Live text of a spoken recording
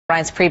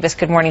Reince Priebus,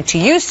 good morning to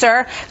you,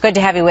 sir. Good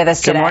to have you with us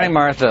today. Good morning,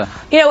 Martha.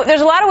 You know, there's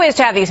a lot of ways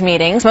to have these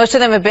meetings. Most of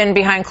them have been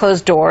behind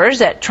closed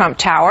doors at Trump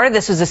Tower.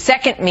 This was the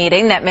second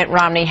meeting that Mitt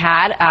Romney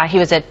had. He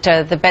was at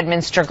the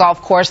Bedminster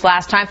Golf Course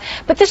last time.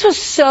 But this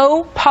was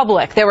so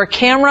public. There were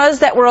cameras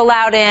that were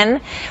allowed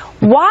in.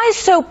 Why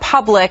so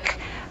public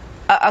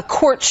a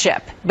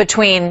courtship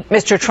between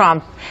Mr.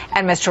 Trump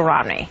and Mr.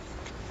 Romney?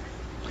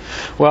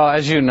 Well,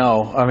 as you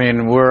know, I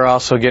mean, we're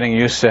also getting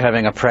used to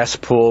having a press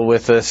pool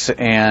with us,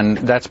 and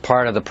that's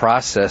part of the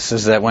process,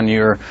 is that when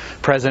you're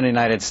President of the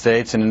United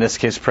States, and in this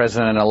case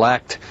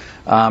President-elect,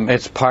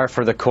 it's par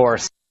for the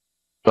course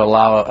to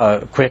allow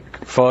a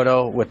quick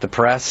photo with the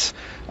press.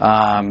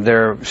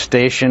 They're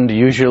stationed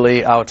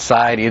usually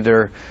outside,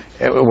 either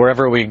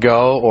wherever we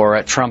go or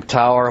at Trump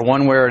Tower,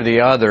 one way or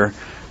the other.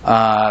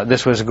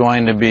 This was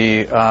going to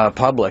be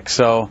public.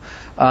 So,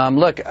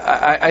 look,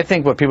 I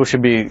think what people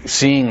should be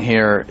seeing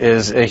here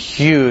is a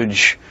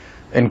huge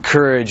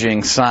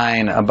encouraging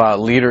sign about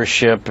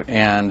leadership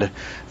and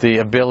the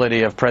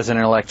ability of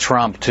President-elect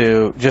Trump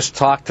to just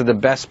talk to the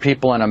best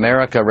people in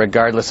America,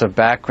 regardless of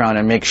background,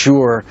 and make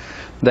sure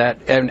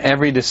that in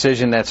every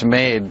decision that's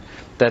made,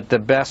 that the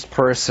best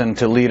person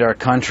to lead our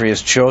country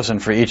is chosen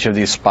for each of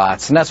these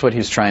spots. And that's what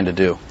he's trying to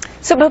do.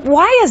 So, but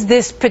why is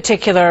this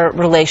particular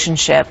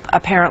relationship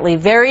apparently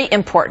very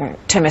important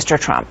to Mr.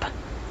 Trump?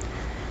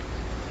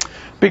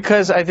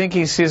 Because I think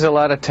he sees a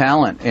lot of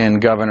talent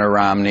in Governor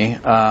Romney.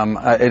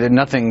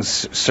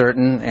 Nothing's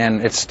certain,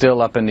 and it's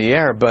still up in the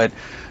air, but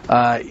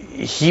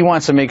he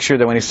wants to make sure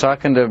that when he's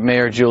talking to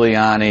Mayor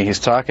Giuliani, he's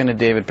talking to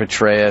David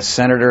Petraeus,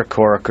 Senator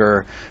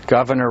Corker,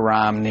 Governor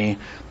Romney,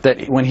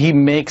 that when he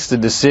makes the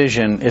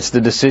decision, it's the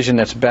decision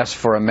that's best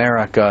for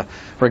America,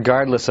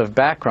 regardless of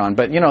background.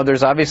 But, you know,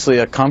 there's obviously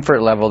a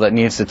comfort level that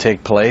needs to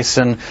take place,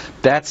 and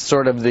that's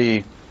sort of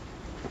the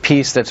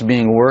piece that's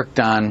being worked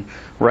on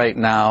right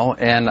now.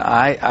 And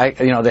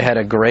you know, they had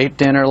a great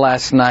dinner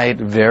last night,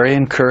 very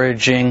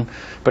encouraging,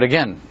 but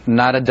again,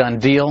 not a done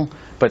deal,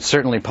 but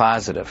certainly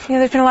positive. You know,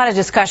 there's been a lot of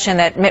discussion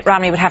that Mitt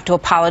Romney would have to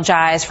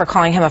apologize for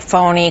calling him a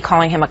phony,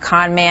 calling him a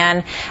con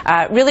man,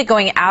 really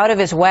going out of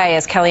his way,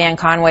 as Kellyanne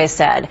Conway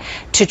said,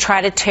 to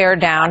try to tear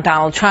down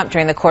Donald Trump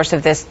during the course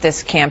of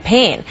this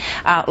campaign.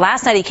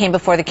 Last night he came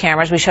before the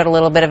cameras, we showed a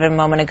little bit of it a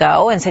moment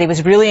ago, and said he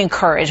was really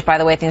encouraged by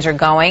the way things are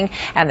going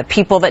and the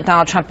people that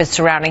Donald Trump is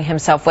surrounding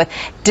himself with.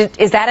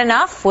 Is that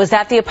enough? Was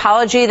that the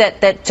apology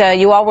that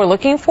you all were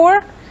looking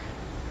for?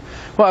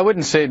 Well, I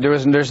wouldn't say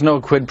there's no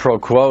quid pro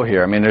quo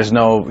here. I mean, there's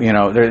no, you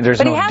know,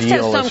 there's no deal as far as what you say. But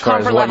he has to have some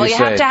comfort level. You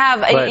have to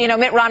have, you know,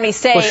 Mitt Romney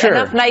say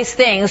enough nice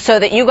things so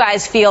that you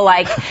guys feel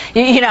like,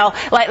 you know,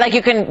 like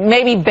you can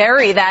maybe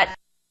bury that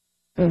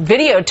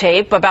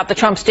videotape about the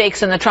Trump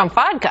steaks and the Trump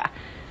vodka.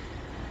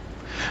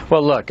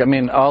 Well, look, I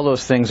mean, all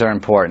those things are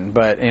important,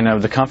 but, you know,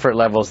 the comfort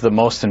level is the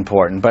most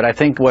important. But I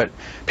think what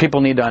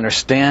people need to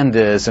understand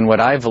is, and what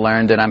I've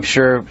learned, and I'm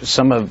sure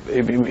some of,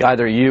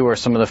 either you or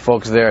some of the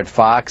folks there at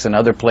Fox and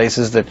other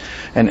places that,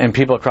 and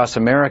people across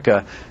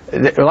America,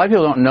 a lot of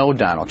people don't know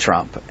Donald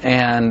Trump.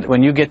 And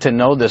when you get to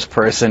know this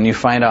person, you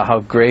find out how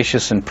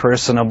gracious and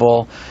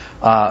personable,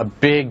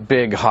 big,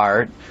 big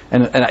heart.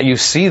 And you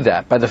see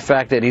that by the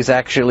fact that he's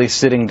actually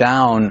sitting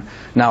down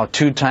now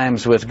 2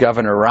 times with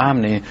Governor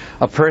Romney,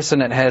 a person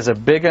that has a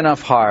big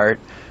enough heart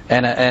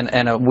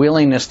and a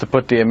willingness to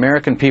put the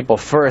American people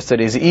first, that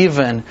he's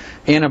even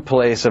in a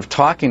place of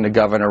talking to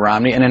Governor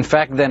Romney, and in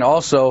fact then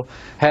also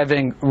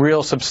having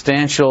real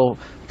substantial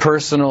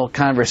personal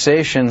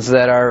conversations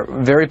that are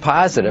very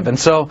positive. And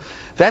so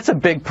that's a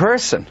big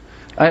person.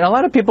 And a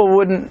lot of people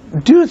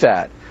wouldn't do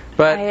that.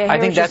 But I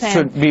think that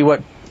should be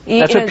what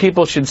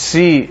people should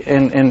see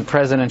in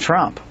President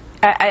Trump.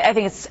 I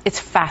think it's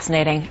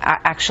fascinating,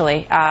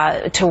 actually,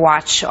 to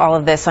watch all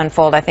of this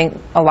unfold. I think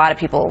a lot of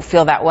people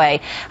feel that way.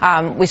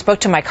 We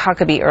spoke to Mike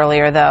Huckabee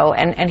earlier, though,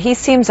 and he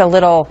seems a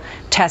little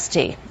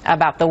testy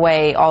about the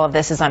way all of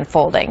this is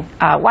unfolding.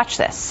 Watch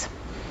this.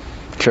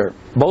 Sure.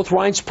 Both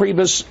Reince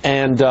Priebus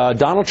and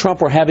Donald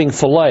Trump were having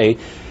filet.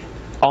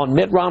 On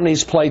Mitt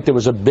Romney's plate, there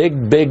was a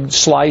big, big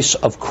slice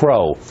of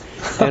crow.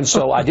 And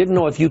so I didn't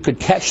know if you could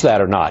catch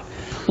that or not.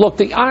 Look,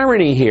 the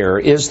irony here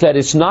is that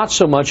it's not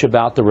so much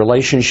about the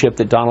relationship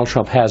that Donald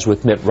Trump has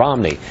with Mitt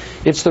Romney.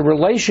 It's the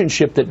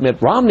relationship that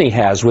Mitt Romney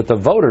has with the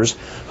voters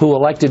who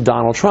elected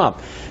Donald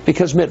Trump.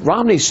 Because Mitt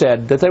Romney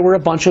said that they were a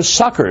bunch of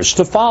suckers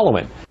to follow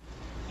him.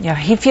 Yeah,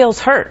 he feels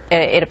hurt,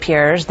 it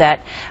appears,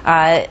 that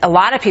a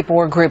lot of people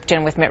were grouped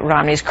in with Mitt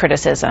Romney's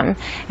criticism.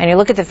 And you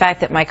look at the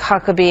fact that Mike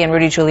Huckabee and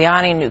Rudy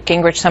Giuliani, Newt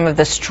Gingrich, some of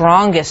the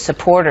strongest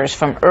supporters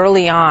from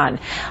early on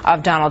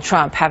of Donald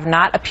Trump, have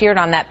not appeared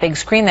on that big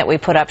screen that we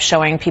put up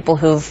showing people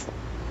who've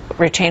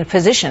retained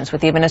positions with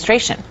the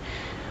administration.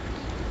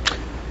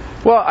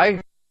 Well,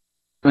 I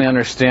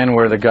understand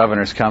where the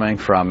governor's coming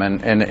from,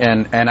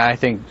 and I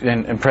think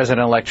and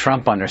President-elect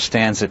Trump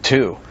understands it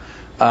too.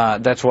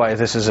 That's why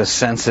this is a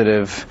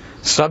sensitive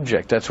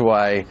subject. That's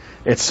why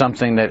it's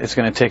something that it's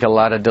going to take a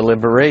lot of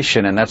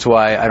deliberation, and that's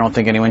why I don't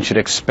think anyone should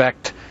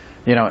expect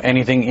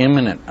anything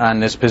imminent on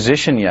this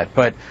position yet.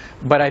 But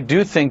I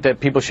do think that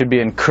people should be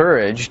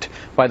encouraged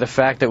by the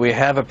fact that we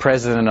have a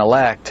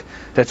president-elect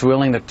that's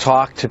willing to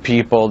talk to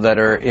people that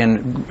are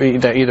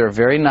either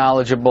very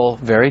knowledgeable,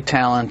 very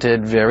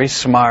talented, very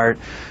smart,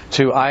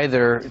 to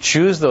either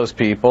choose those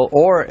people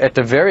or at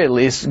the very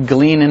least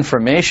glean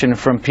information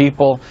from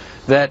people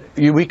that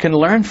we can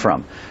learn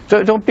from.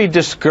 Don't be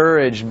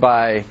discouraged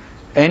by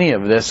any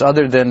of this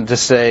other than to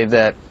say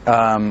that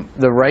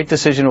the right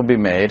decision will be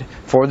made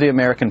for the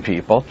American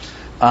people.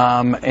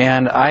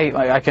 And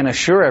I can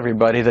assure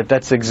everybody that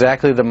that's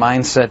exactly the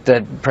mindset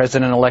that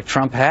President-elect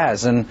Trump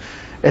has. And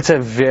it's a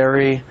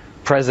very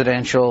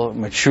presidential,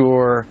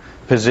 mature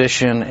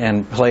position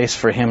and place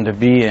for him to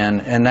be in.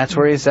 And that's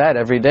where he's at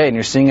every day. And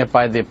you're seeing it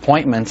by the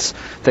appointments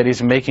that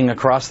he's making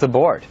across the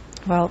board.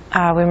 Well,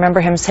 we remember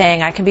him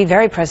saying, "I can be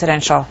very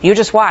presidential. You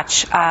just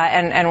watch."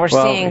 And we're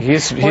seeing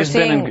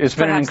it's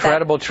been an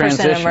incredible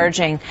transition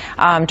emerging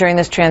during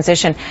this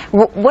transition.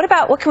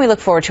 What can we look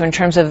forward to in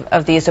terms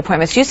of these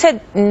appointments? You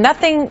said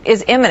nothing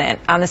is imminent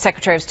on the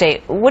Secretary of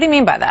State. What do you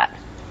mean by that?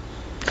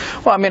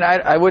 Well, I mean,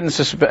 I wouldn't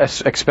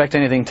expect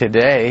anything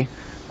today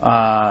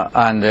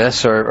on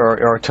this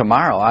or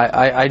tomorrow.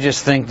 I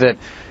just think that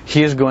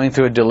he is going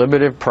through a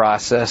deliberative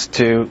process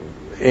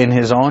in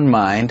his own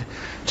mind,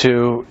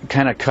 to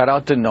kind of cut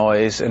out the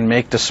noise and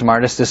make the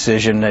smartest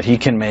decision that he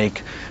can make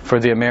for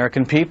the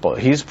American people.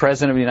 He's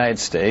President of the United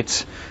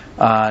States.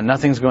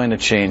 Nothing's going to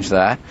change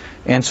that.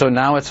 And so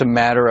now it's a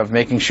matter of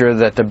making sure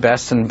that the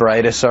best and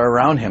brightest are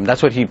around him.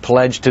 That's what he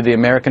pledged to the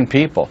American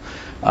people.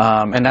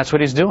 And that's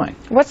what he's doing.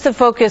 What's the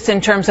focus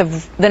in terms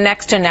of the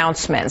next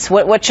announcements?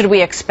 What should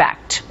we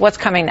expect? What's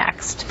coming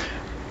next?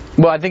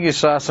 Well, I think you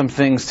saw some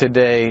things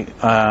today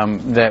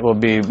that will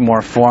be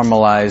more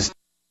formalized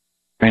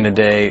during the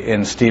day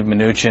in Steve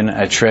Mnuchin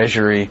at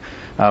Treasury,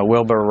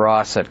 Wilbur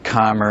Ross at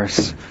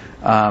Commerce.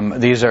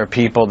 These are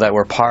people that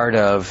were part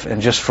of,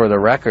 and just for the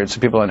record, so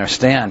people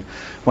understand,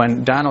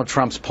 when Donald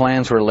Trump's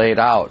plans were laid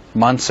out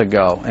months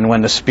ago, and when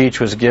the speech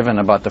was given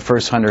about the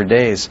first 100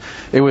 days,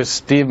 it was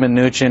Steve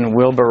Mnuchin,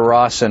 Wilbur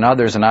Ross, and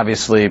others, and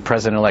obviously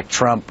President-elect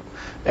Trump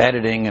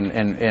editing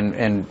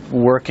and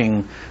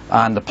working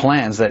on the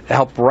plans that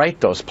help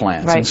write those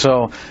plans. Right. And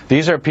so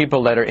these are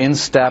people that are in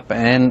step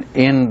and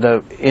in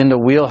the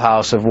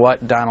wheelhouse of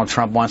what Donald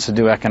Trump wants to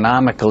do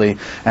economically,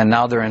 and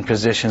now they're in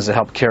positions to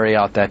help carry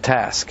out that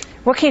task.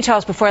 What can you tell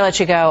us before I let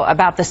you go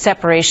about the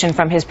separation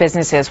from his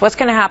businesses? What's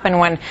going to happen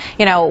when,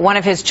 one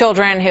of his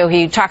children, who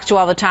he talks to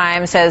all the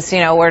time, says,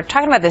 we're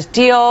talking about this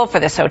deal for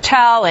this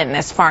hotel in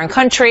this foreign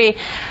country.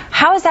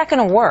 How is that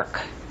going to work?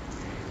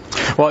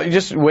 Well, you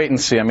just wait and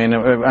see. I mean,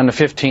 on the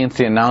 15th,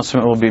 the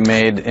announcement will be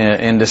made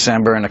in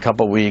December in a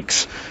couple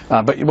weeks.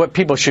 But what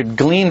people should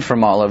glean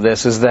from all of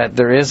this is that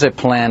there is a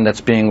plan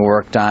that's being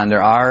worked on.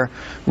 There are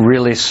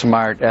really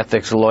smart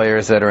ethics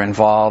lawyers that are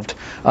involved.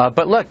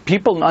 But look,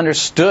 people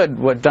understood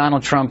what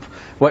Donald Trump,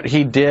 what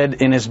he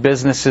did in his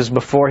businesses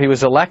before he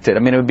was elected. I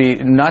mean, it would be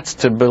nuts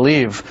to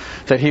believe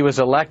that he was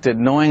elected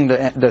knowing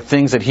the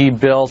things that he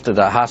built,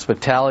 the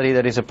hospitality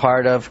that he's a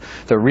part of,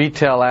 the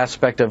retail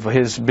aspect of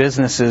his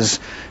businesses,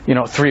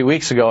 3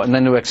 weeks ago, and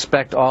then to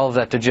expect all of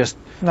that to just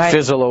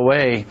fizzle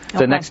away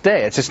the next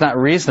day. It's just not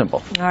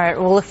reasonable. All right,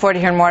 we'll look forward to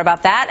hearing more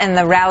about that and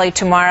the rally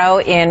tomorrow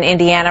in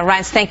Indiana.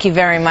 Reince, thank you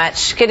very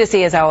much. Good to see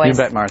you as always.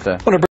 You bet, Martha.